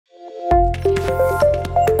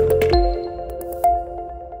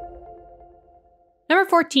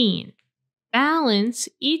14. Balance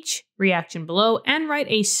each reaction below and write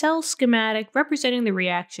a cell schematic representing the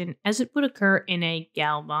reaction as it would occur in a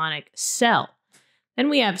galvanic cell.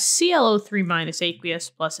 Then we have ClO3 minus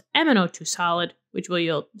aqueous plus MnO2 solid, which will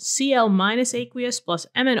yield Cl minus aqueous plus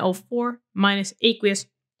MnO4 minus aqueous.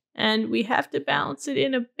 And we have to balance it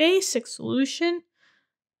in a basic solution.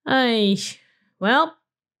 Well,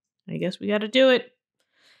 I guess we got to do it.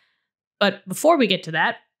 But before we get to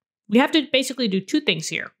that, we have to basically do two things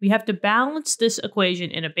here. We have to balance this equation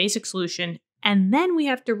in a basic solution, and then we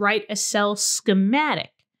have to write a cell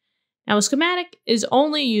schematic. Now, a schematic is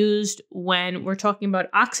only used when we're talking about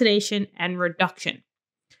oxidation and reduction.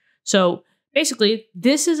 So basically,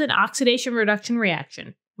 this is an oxidation reduction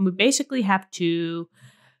reaction, and we basically have to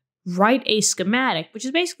write a schematic, which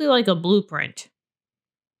is basically like a blueprint,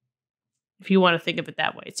 if you want to think of it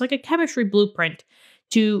that way. It's like a chemistry blueprint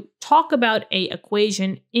to talk about an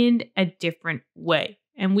equation in a different way.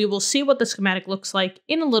 And we will see what the schematic looks like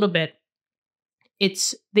in a little bit.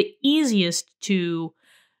 It's the easiest to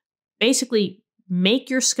basically make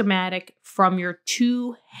your schematic from your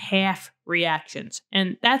two half reactions.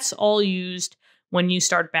 And that's all used when you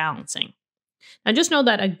start balancing. Now just know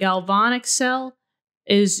that a galvanic cell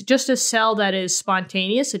is just a cell that is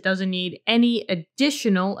spontaneous. It doesn't need any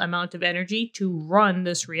additional amount of energy to run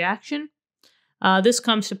this reaction. This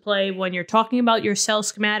comes to play when you're talking about your cell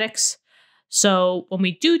schematics. So when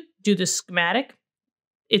we do the schematic,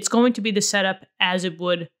 it's going to be the setup as it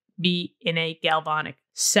would be in a galvanic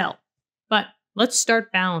cell. But let's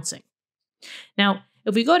start balancing. Now,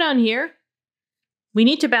 if we go down here, we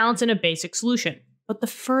need to balance in a basic solution. But the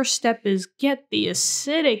first step is get the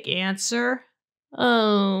acidic answer.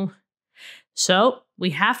 Oh. So we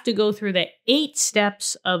have to go through the 8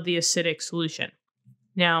 steps of the acidic solution.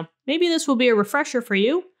 Now, maybe this will be a refresher for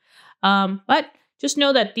you, but just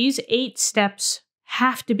know that these 8 steps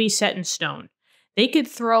have to be set in stone. They could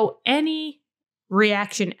throw any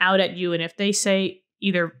reaction out at you, and if they say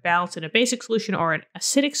either balance in a basic solution or an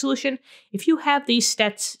acidic solution, if you have these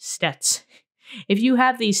if you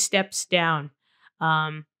have these steps down,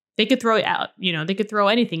 they could throw it out. They could throw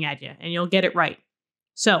anything at you, and you'll get it right.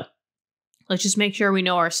 So let's just make sure we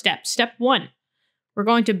know our steps. Step 1, we're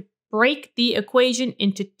going to break the equation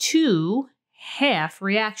into 2 half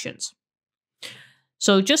reactions.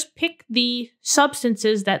 So just pick the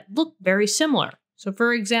substances that look very similar. So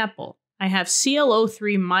for example, I have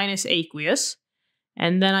ClO3 minus aqueous,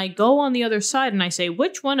 and then I go on the other side and I say,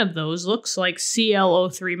 which one of those looks like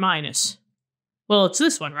ClO3 minus? Well, it's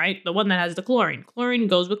this one, right? The one that has the chlorine. Chlorine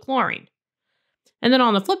goes with chlorine. And then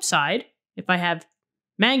on the flip side, if I have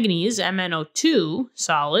manganese, MnO2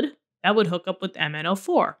 solid, that would hook up with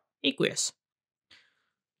MnO4. Aqueous.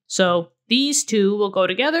 So these two will go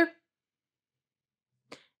together,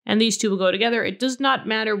 and these two will go together. It does not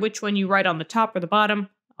matter which one you write on the top or the bottom.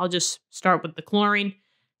 I'll just start with the chlorine.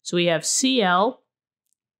 So we have ClO3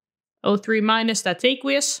 minus, that's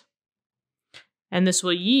aqueous, and this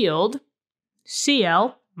will yield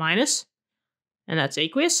Cl minus, and that's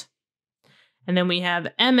aqueous. And then we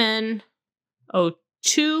have MnO2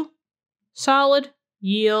 solid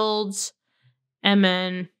yields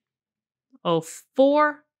MnO4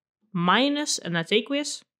 minus, and that's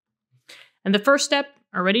aqueous. And the first step,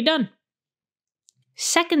 already done.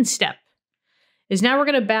 Second step is now we're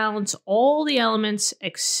going to balance all the elements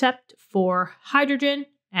except for hydrogen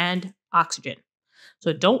and oxygen.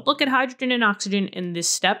 So don't look at hydrogen and oxygen in this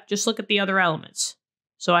step, just look at the other elements.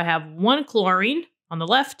 So I have 1 chlorine on the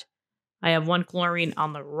left, I have 1 chlorine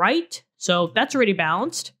on the right, so that's already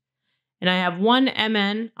balanced. And I have 1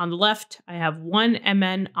 Mn on the left, I have 1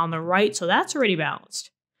 Mn on the right, so that's already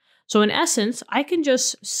balanced. So in essence, I can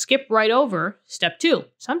just skip right over step 2.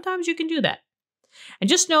 Sometimes you can do that. And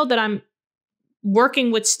just know that I'm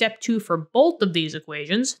working with step 2 for both of these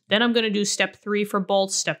equations. Then I'm going to do step 3 for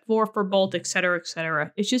both, step 4 for both, etc.,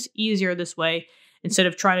 etc. It's just easier this way instead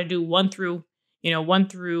of trying to do 1 through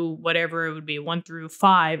whatever it would be, 1 through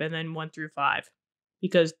 5, and then 1 through 5.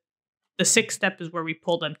 Because the 6th step is where we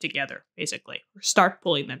pull them together, basically, or start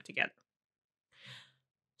pulling them together.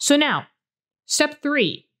 So now, step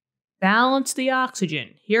 3, balance the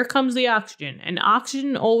oxygen. Here comes the oxygen, and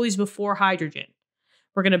oxygen always before hydrogen.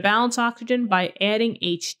 We're going to balance oxygen by adding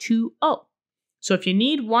H2O. So if you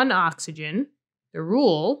need 1 oxygen, the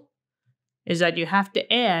rule is that you have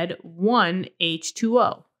to add 1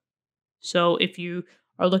 H2O. So if you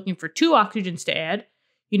are looking for 2 oxygens to add,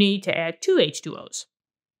 you need to add 2 H2Os.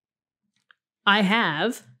 I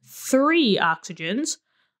have 3 oxygens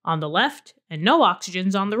on the left and no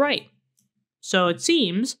oxygens on the right. So it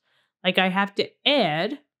seems like I have to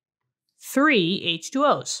add 3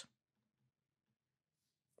 H2Os.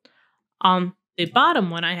 On the bottom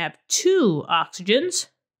one, I have 2 oxygens,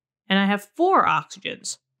 and I have 4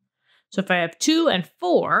 oxygens. So if I have 2 and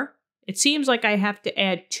 4, it seems like I have to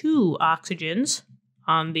add 2 oxygens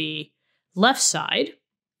on the left side.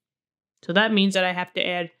 So that means that I have to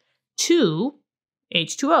add 2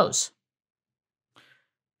 H2Os.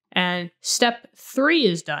 And step 3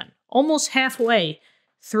 is done, almost halfway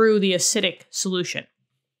through the acidic solution.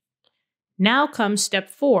 Now comes step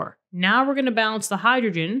 4. Now we're going to balance the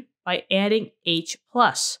hydrogen by adding H+.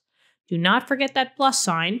 Do not forget that plus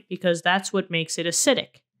sign because that's what makes it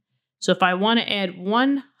acidic. So if I want to add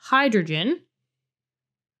 1 hydrogen,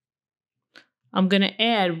 I'm going to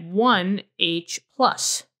add 1 H+.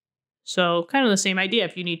 So kind of the same idea.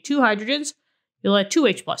 If you need 2 hydrogens, you'll add 2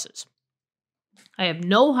 H+. I have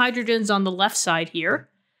no hydrogens on the left side here.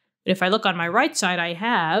 But if I look on my right side, I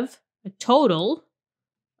have a total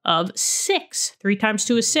of 6. 3 times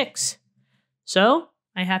 2 is 6. So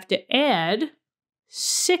I have to add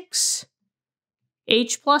 6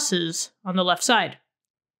 H+ on the left side.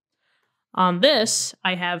 On this,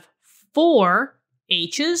 I have 4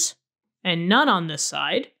 H's and none on this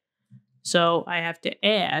side. So I have to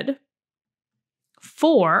add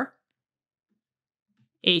 4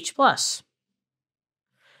 H+.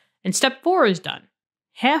 And step 4 is done.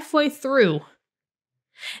 Halfway through.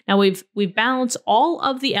 Now we've balanced all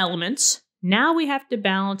of the elements. Now we have to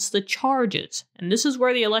balance the charges. And this is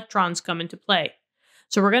where the electrons come into play.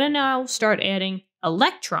 So we're going to now start adding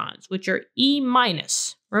electrons, which are E-.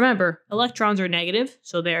 Remember, electrons are negative,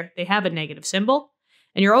 so they have a negative symbol.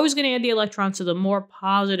 And you're always going to add the electrons to the more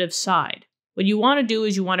positive side. What you want to do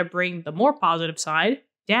is you want to bring the more positive side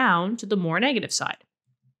down to the more negative side.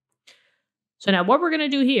 So now what we're going to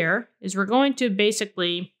do here is we're going to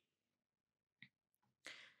basically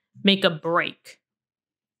make a break.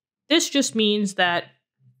 This just means that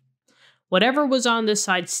whatever was on this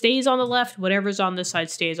side stays on the left, whatever's on this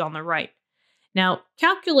side stays on the right. Now,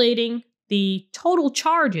 calculating the total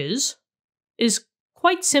charges is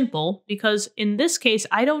quite simple because in this case,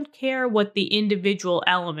 I don't care what the individual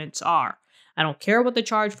elements are. I don't care what the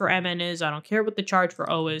charge for Mn is. I don't care what the charge for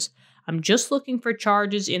O is. I'm just looking for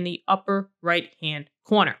charges in the upper right-hand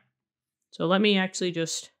corner. So let me actually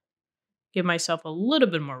just give myself a little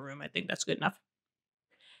bit more room. I think that's good enough.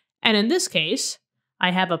 And in this case,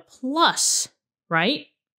 I have a plus, right?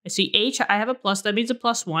 I see H, I have a plus. That means a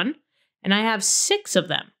 +1. And I have 6 of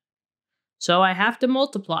them. So I have to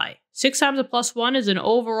multiply. 6 times a +1 is an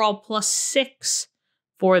overall +6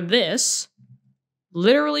 for this.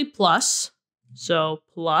 Literally plus. So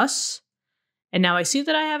plus. And now I see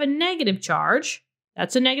that I have a negative charge.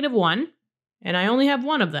 That's a -1. And I only have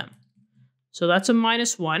 1 of them. So that's a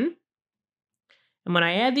 -1. And when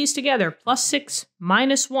I add these together, +6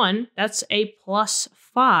 minus 1, that's a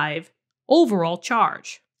 +5 overall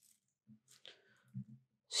charge.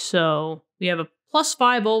 So we have a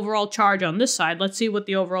 +5 overall charge on this side. Let's see what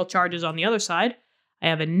the overall charge is on the other side. I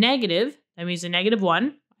have a negative. That means a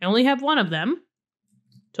 -1. I only have 1 of them.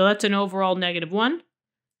 So that's an overall -1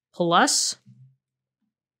 plus.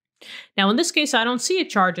 Now in this case, I don't see a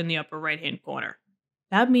charge in the upper right-hand corner.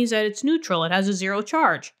 That means that it's neutral. It has a 0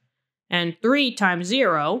 charge. And 3 times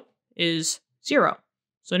 0 is 0.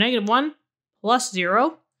 So -1 plus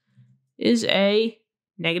 0 is a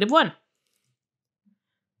 -1.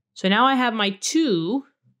 So now I have my 2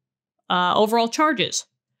 overall charges.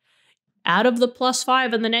 Out of the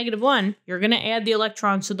 +5 and the -1, you're going to add the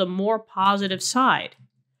electrons to the more positive side.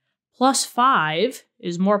 +5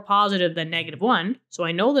 is more positive than -1, so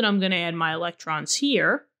I know that I'm going to add my electrons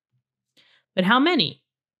here. But how many?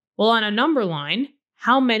 Well, on a number line,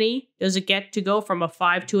 how many does it get to go from a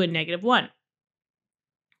 5 to a -1?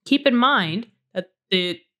 Keep in mind that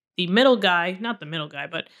the middle guy, not the middle guy,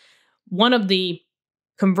 but one of the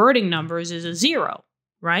converting numbers is a 0,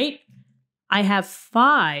 right? I have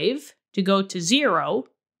 5 to go to 0,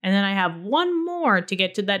 and then I have 1 more to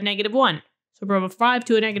get to that -1. So from a 5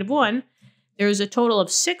 to a -1, there's a total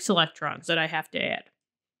of 6 electrons that I have to add.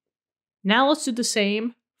 Now let's do the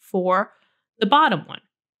same for the bottom one.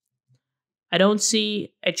 I don't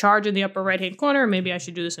see a charge in the upper right-hand corner. Maybe I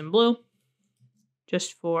should do this in blue,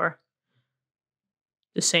 just for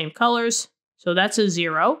the same colors. So that's a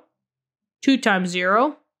 0. 2 times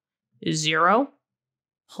 0 is 0.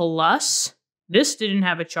 Plus, this didn't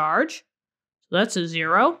have a charge. So that's a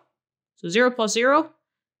 0. So 0 plus 0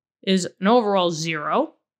 is an overall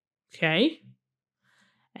 0. Okay.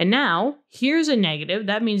 And now, here's a negative.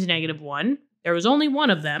 That means -1. There was only 1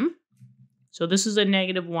 of them. So this is a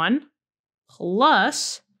 -1.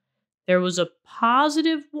 Plus, there was a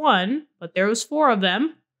 +1, but there was 4 of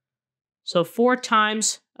them. So 4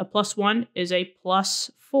 times a +1 is a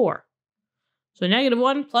 +4. So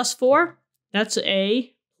 -1 plus 4, that's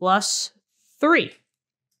a +3.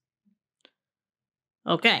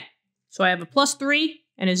 Okay, so I have a +3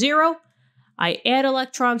 and a 0. I add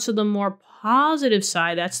electrons to the more positive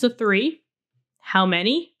side, that's the 3. How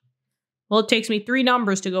many? Well, it takes me 3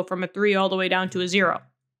 numbers to go from a 3 all the way down to a 0.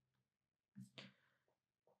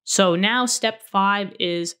 So now step 5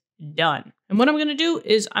 is done. And what I'm going to do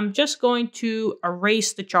is I'm just going to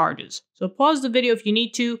erase the charges. So pause the video if you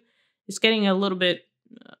need to. It's getting a little bit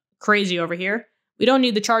crazy over here. We don't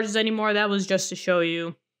need the charges anymore. That was just to show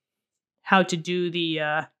you how to do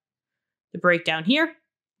the breakdown here.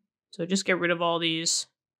 So just get rid of all these.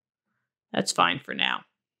 That's fine for now.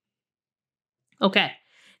 Okay.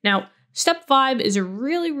 Now, step 5 is a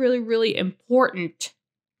really, really, really important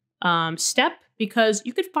step because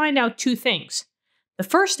you could find out 2 things. The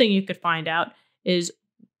first thing you could find out is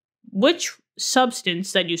which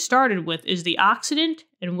substance that you started with is the oxidant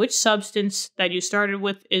and which substance that you started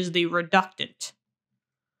with is the reductant.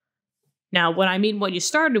 Now, what I mean what you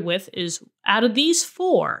started with is out of these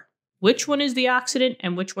 4, which one is the oxidant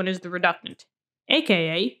and which one is the reductant?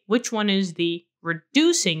 AKA, which one is the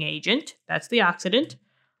reducing agent, that's the oxidant,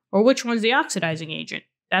 or which one's the oxidizing agent,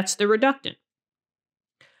 that's the reductant.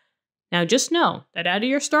 Now, just know that out of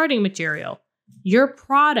your starting material, your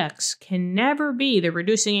products can never be the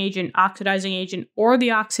reducing agent, oxidizing agent, or the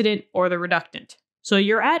oxidant, or the reductant. So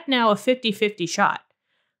you're at now a 50-50 shot.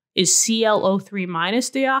 Is ClO3 minus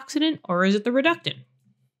the oxidant, or is it the reductant?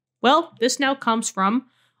 Well, this now comes from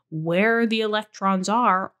where the electrons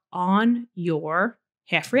are on your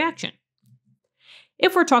half reaction.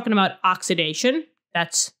 If we're talking about oxidation,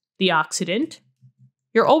 that's the oxidant,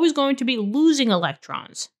 you're always going to be losing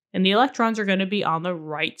electrons, and the electrons are going to be on the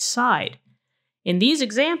right side. In these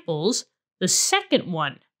examples, the second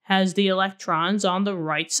one has the electrons on the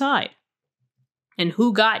right side. And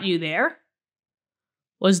who got you there?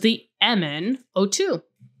 Was the MnO2.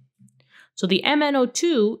 So the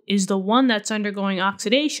MnO2 is the one that's undergoing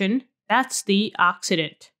oxidation. That's the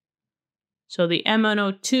oxidant. So the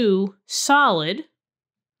MnO2 solid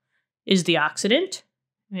is the oxidant.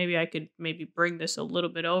 Maybe I could bring this a little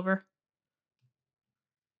bit over.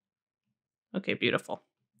 Okay, beautiful.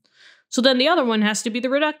 So then the other one has to be the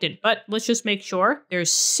reductant, but let's just make sure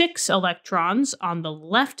there's 6 electrons on the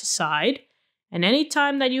left side, and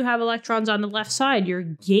anytime that you have electrons on the left side, you're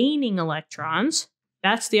gaining electrons.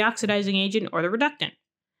 That's the oxidizing agent or the reductant.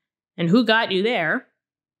 And who got you there?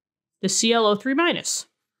 The ClO3 minus.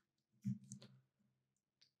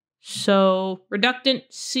 So reductant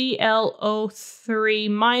ClO3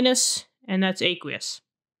 minus, and that's aqueous.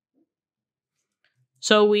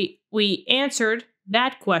 So we answered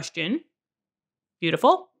that question.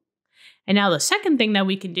 Beautiful. And now the second thing that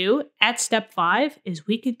we can do at step 5 is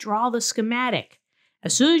we could draw the schematic.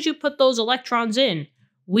 As soon as you put those electrons in,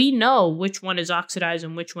 we know which one is oxidized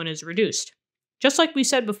and which one is reduced. Just like we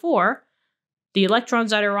said before, the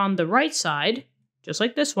electrons that are on the right side, just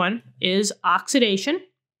like this one, is oxidation.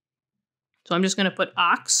 So I'm just going to put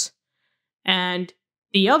ox. And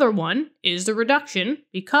the other one is the reduction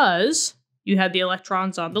because you have the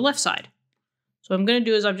electrons on the left side. So what I'm going to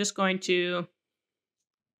do is I'm just going to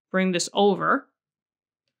bring this over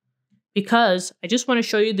because I just want to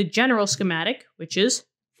show you the general schematic, which is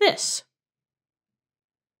this.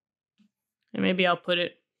 And maybe I'll put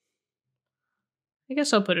it, I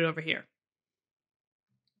guess I'll put it over here.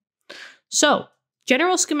 So,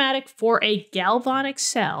 general schematic for a galvanic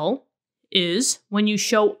cell is when you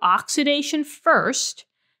show oxidation first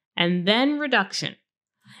and then reduction.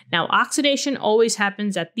 Now, oxidation always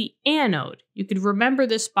happens at the anode. You could remember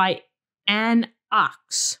this by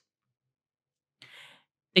anox.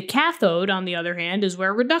 The cathode, on the other hand, is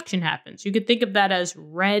where reduction happens. You could think of that as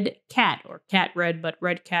red cat or cat red, but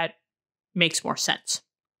red cat makes more sense.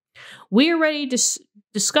 We already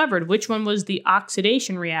discovered which one was the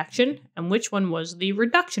oxidation reaction and which one was the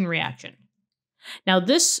reduction reaction. Now,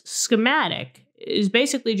 this schematic is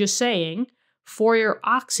basically just saying for your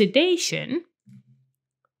oxidation,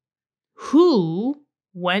 who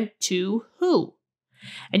went to who.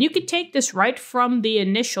 And you could take this right from the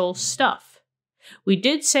initial stuff. We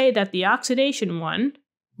did say that the oxidation one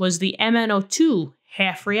was the MnO2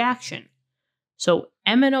 half reaction. So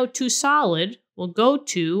MnO2 solid will go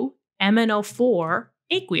to MnO4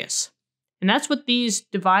 aqueous. And that's what these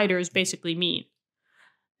dividers basically mean.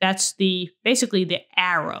 That's basically the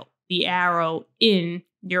arrow. The arrow in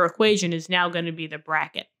your equation is now going to be the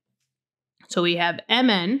bracket. So we have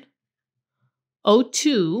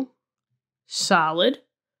MnO2 solid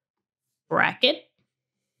bracket.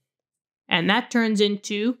 And that turns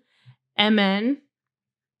into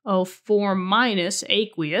MnO4 minus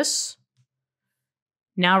aqueous.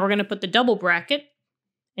 Now we're going to put the double bracket.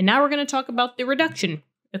 And now we're going to talk about the reduction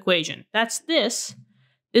equation. That's this.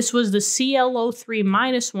 This was the ClO3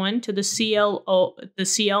 minus 1 to the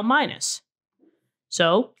Cl minus.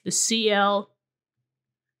 So the ClO3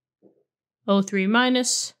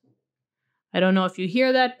 minus, I don't know if you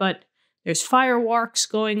hear that, but there's fireworks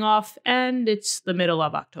going off and it's the middle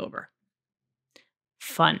of October.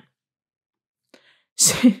 Fun.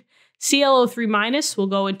 ClO3 minus will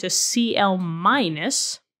go into Cl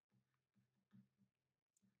minus,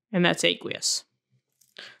 and that's aqueous.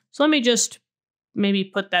 So let me just maybe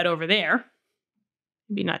put that over there.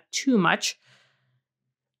 Maybe not too much.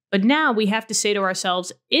 But now we have to say to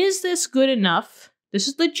ourselves, is this good enough? This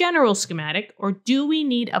is the general schematic, or do we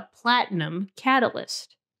need a platinum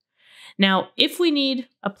catalyst? Now, if we need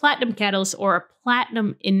a platinum catalyst or a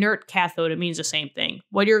platinum inert cathode, it means the same thing.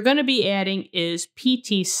 What you're going to be adding is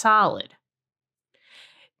PT solid.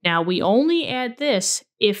 Now, we only add this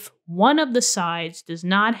if one of the sides does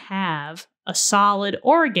not have a solid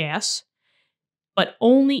or a gas, but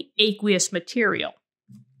only aqueous material.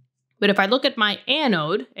 But if I look at my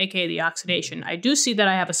anode, aka the oxidation, I do see that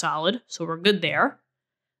I have a solid, so we're good there.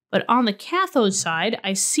 But on the cathode side,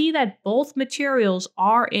 I see that both materials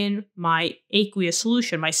are in my aqueous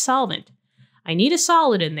solution, my solvent. I need a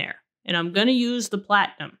solid in there, and I'm going to use the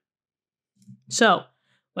platinum. So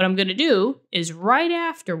what I'm going to do is right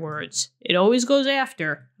afterwards, it always goes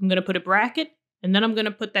after, I'm going to put a bracket, and then I'm going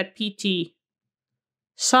to put that PT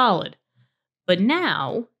solid. But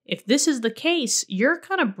now, if this is the case, you're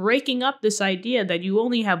kind of breaking up this idea that you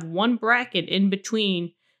only have one bracket in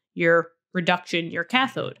between your reduction, your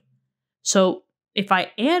cathode. So if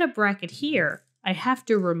I add a bracket here, I have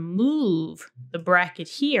to remove the bracket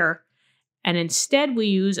here, and instead we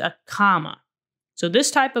use a comma. So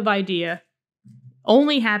this type of idea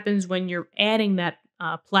only happens when you're adding that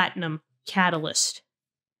platinum catalyst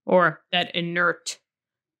or that inert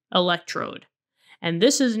electrode. And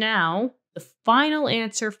this is now the final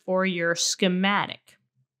answer for your schematic.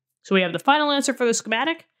 So we have the final answer for the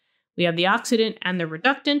schematic, we have the oxidant and the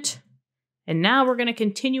reductant, and now we're going to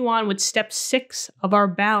continue on with step 6 of our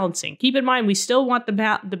balancing. Keep in mind, we still want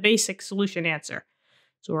the basic solution answer.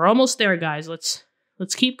 So we're almost there, guys. Let's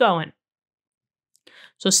keep going.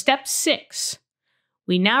 So step 6.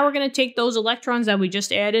 Now we're going to take those electrons that we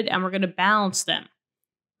just added and we're going to balance them.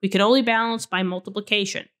 We can only balance by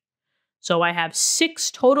multiplication. So I have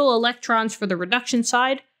 6 total electrons for the reduction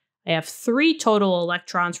side. I have 3 total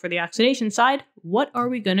electrons for the oxidation side. What are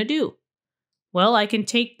we going to do? Well, I can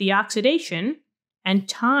take the oxidation and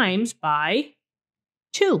times by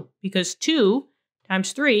 2, because 2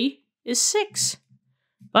 times 3 is 6.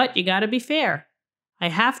 But you got to be fair. I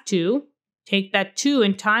have to take that 2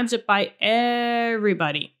 and times it by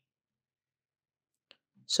everybody.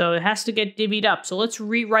 So it has to get divvied up. So let's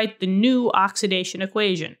rewrite the new oxidation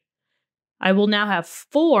equation. I will now have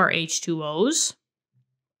 4 H2Os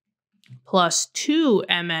plus 2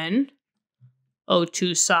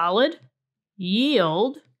 MnO2 solid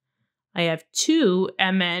yield. I have 2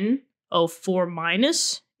 MnO4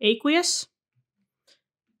 minus aqueous.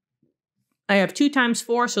 I have 2 times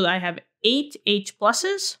 4, so I have 8 H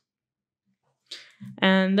pluses.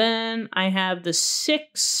 And then I have the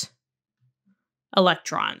 6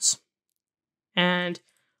 electrons. And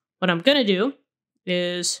what I'm going to do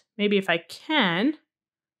is, maybe if I can,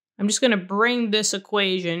 I'm just going to bring this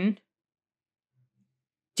equation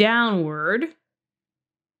downward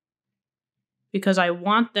because I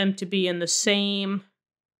want them to be in the same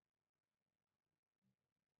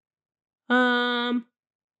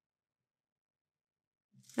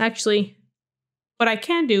actually, what I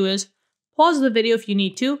can do is pause the video if you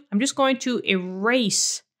need to. I'm just going to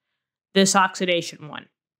erase this oxidation one.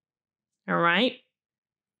 All right.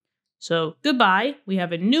 So goodbye. We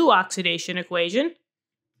have a new oxidation equation.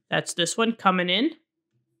 That's this one coming in.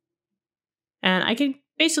 And I can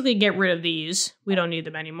basically get rid of these. We don't need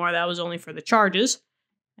them anymore. That was only for the charges.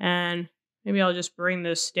 And maybe I'll just bring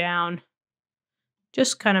this down,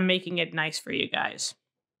 just kind of making it nice for you guys.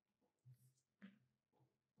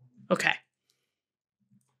 Okay.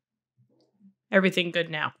 Everything good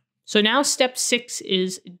now. So now step 6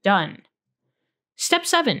 is done. Step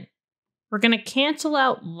 7. We're going to cancel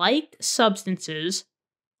out like substances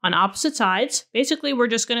on opposite sides. Basically, we're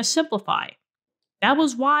just going to simplify. That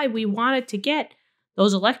was why we wanted to get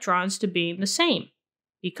those electrons to be the same,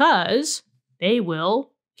 because they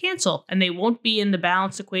will cancel and they won't be in the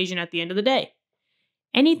balance equation at the end of the day.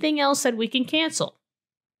 Anything else that we can cancel?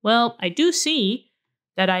 Well, I do see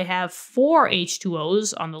that I have 4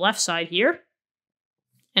 H2Os on the left side here,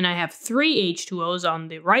 and I have 3 H2Os on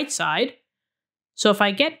the right side. So if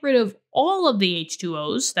I get rid of all of the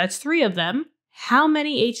H2Os, that's 3 of them, how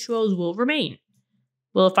many H2Os will remain?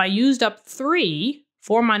 Well, if I used up 3,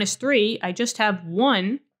 4 minus 3, I just have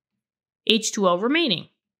 1 H2O remaining.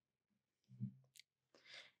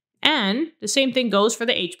 And the same thing goes for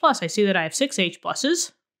the H+. I see that I have 6 H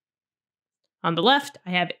pluses. On the left,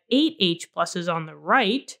 I have 8 H pluses on the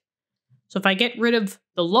right. So if I get rid of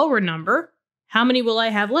the lower number, how many will I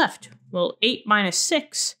have left? Well, 8 minus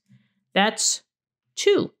 6, that's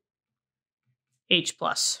 2 H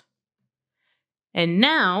plus. And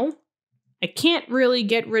now, I can't really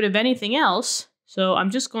get rid of anything else, so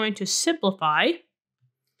I'm just going to simplify.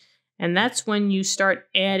 And that's when you start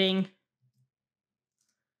adding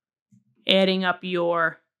up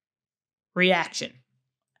your reaction.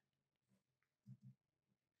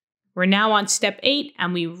 We're now on step 8,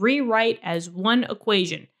 and we rewrite as one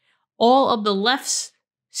equation. All of the lefts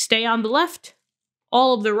stay on the left.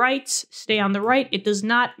 All of the rights stay on the right. It does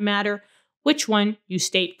not matter which one you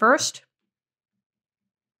state first.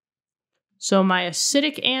 So my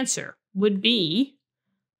acidic answer would be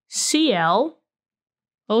ClO3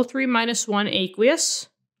 minus 1 aqueous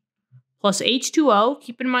plus H2O.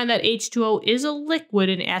 Keep in mind that H2O is a liquid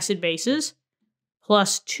in acid bases,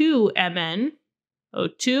 plus 2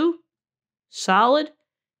 MnO2 solid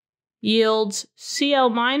yields Cl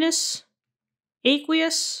minus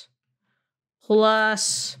aqueous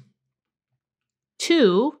plus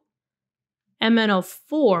 2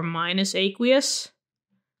 MnO4 minus aqueous,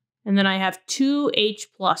 and then I have 2 H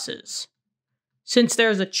pluses. Since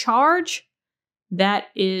there's a charge that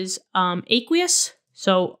is aqueous,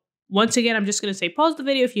 so once again, I'm just going to say pause the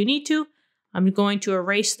video if you need to. I'm going to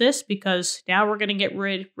erase this because now we're going to get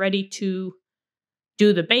ready to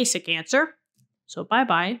do the basic answer. So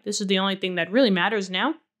bye-bye. This is the only thing that really matters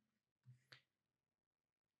now.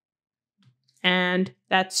 And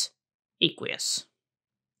that's aqueous.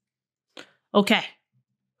 Okay.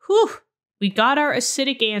 Whew. We got our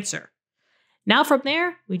acidic answer. Now from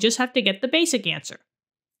there, we just have to get the basic answer.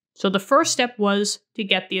 So the first step was to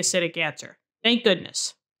get the acidic answer. Thank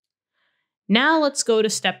goodness. Now let's go to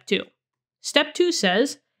step 2. Step 2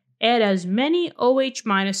 says, add as many OH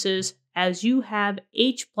minuses as you have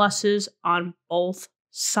H pluses on both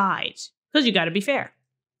sides, because you got to be fair.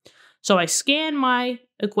 So I scan my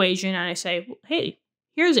equation and I say, hey,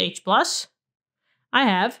 here's H plus. I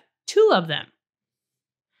have 2 of them.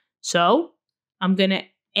 So I'm going to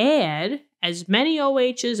add as many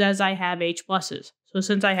OHs as I have H pluses. So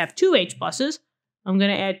since I have 2 H pluses, I'm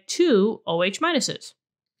going to add 2 OH minuses.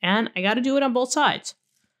 And I got to do it on both sides.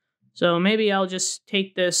 So maybe I'll just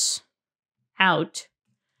take this out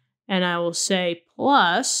and I will say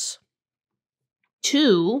plus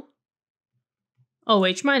 2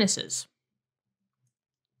 OH minuses.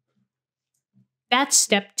 That's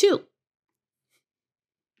step 2.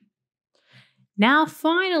 Now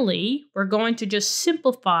finally, we're going to just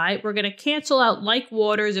simplify. We're going to cancel out like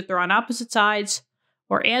waters if they're on opposite sides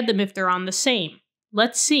or add them if they're on the same.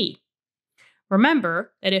 Let's see.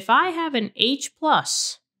 Remember that if I have an H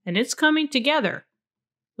plus and it's coming together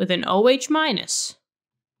with an OH minus,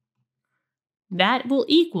 that will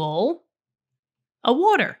equal a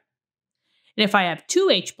water. And if I have 2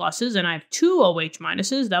 H pluses and I have 2 OH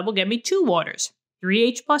minuses, that will get me 2 waters. 3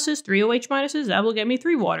 H pluses, 3 OH minuses, that will get me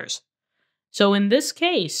 3 waters. So in this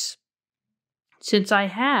case, since I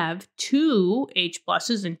have 2 H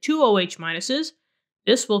pluses and 2 OH minuses,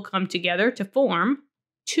 this will come together to form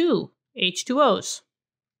 2 H2Os.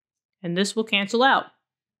 And this will cancel out.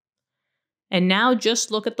 And now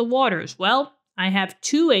just look at the waters. Well, I have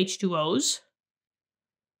 2 H2Os,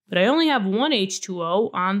 but I only have 1 H2O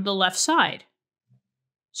on the left side.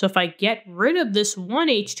 So if I get rid of this 1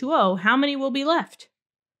 H2O, how many will be left?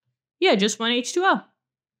 Yeah, just 1 H2O.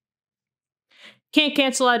 Can't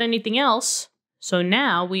cancel out anything else. So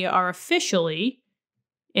now we are officially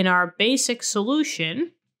in our basic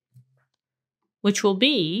solution, which will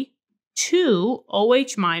be 2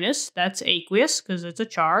 OH minus, that's aqueous because it's a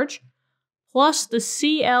charge, plus the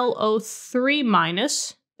ClO3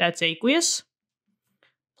 minus, that's aqueous,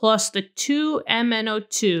 plus the 2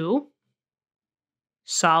 MnO2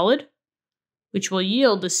 solid, which will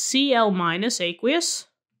yield the Cl minus aqueous,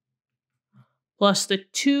 plus the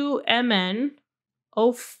 2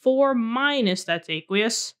 MnO4 minus, that's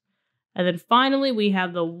aqueous, and then finally we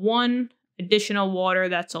have the 1 additional water,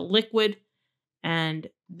 that's a liquid, and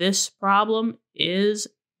this problem is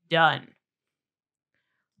done.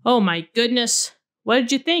 Oh my goodness, what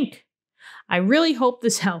did you think? I really hope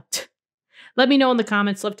this helped. Let me know in the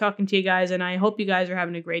comments. Love talking to you guys, and I hope you guys are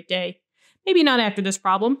having a great day. Maybe not after this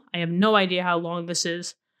problem. I have no idea how long this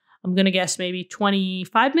is. I'm going to guess maybe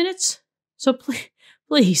 25 minutes. So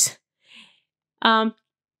please,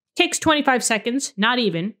 takes 25 seconds, not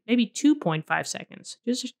even, maybe 2.5 seconds.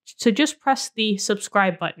 Just press the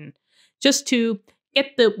subscribe button just to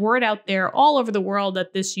get the word out there all over the world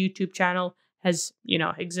that this YouTube channel has,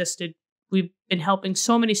 existed. We've been helping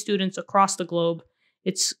so many students across the globe.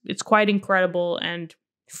 It's quite incredible, and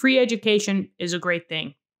free education is a great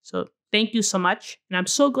thing. So thank you so much. And I'm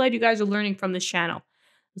so glad you guys are learning from this channel.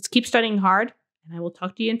 Let's keep studying hard, and I will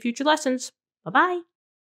talk to you in future lessons. Bye-bye.